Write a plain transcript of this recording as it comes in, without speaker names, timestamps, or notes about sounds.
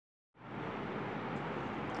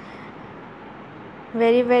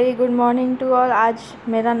Very very good morning to all. आज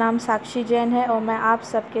मेरा नाम साक्षी जैन है और मैं आप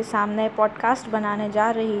सबके सामने पॉडकास्ट बनाने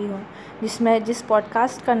जा रही हूँ जिस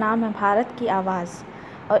पॉडकास्ट का नाम है भारत की आवाज़।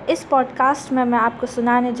 और इस पॉडकास्ट में मैं आपको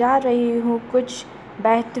सुनाने जा रही हूँ कुछ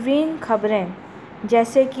बेहतरीन खबरें।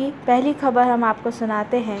 जैसे कि पहली खबर हम आपको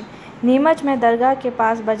सुनाते हैं, नीमच में दरगाह के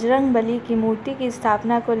पास बजरंगबली की मूर्ति की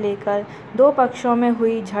स्थापना को लेकर दो पक्षों में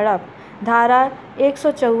हुई झड़प, धारा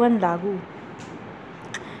 154 लागू।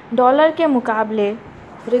 डॉलर के मुकाबले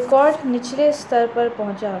रिकॉर्ड निचले स्तर पर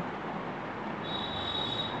पहुंचा।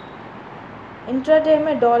 इंट्राडे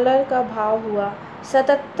में डॉलर का भाव हुआ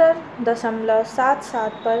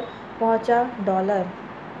 77.77 पर पहुंचा डॉलर।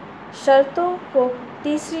 शर्तों को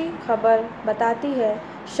तीसरी खबर बताती है,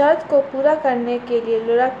 शर्त को पूरा करने के लिए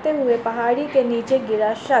लुढ़कते हुए पहाड़ी के नीचे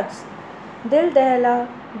गिरा शख्स, दिल दहला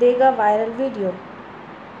देगा वायरल वीडियो।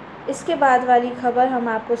 इसके बाद वाली खबर हम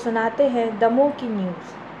आपको सुनाते हैं दमोह की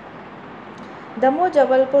न्यूज़। दमोह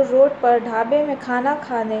जबलपुर रोड पर ढाबे में खाना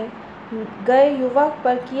खाने गए युवक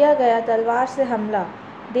पर किया गया तलवार से हमला।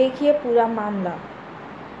 देखिए पूरा मामला।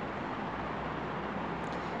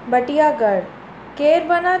 बटियागढ़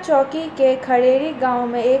केरबना चौकी के खड़ेरी गांव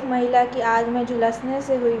में एक महिला की आग में झुलसने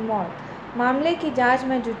से हुई मौत। मामले की जांच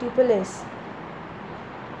में जुटी पुलिस।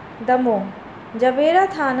 दमोह जबेरा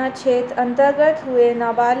थाना क्षेत्र अंतर्गत हुए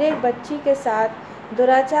नाबालिग बच्ची के साथ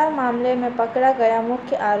दुराचार मामले में पकड़ा गया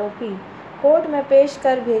मुख्य आरोपी कोर्ट में पेश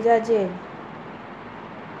कर भेजा जेल।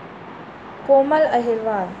 कोमल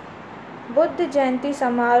अहिरवार बुद्ध जयंती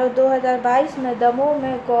समारोह 2022 में दमोह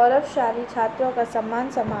में गौरवशाली छात्रों का सम्मान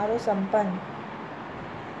समारोह संपन्न।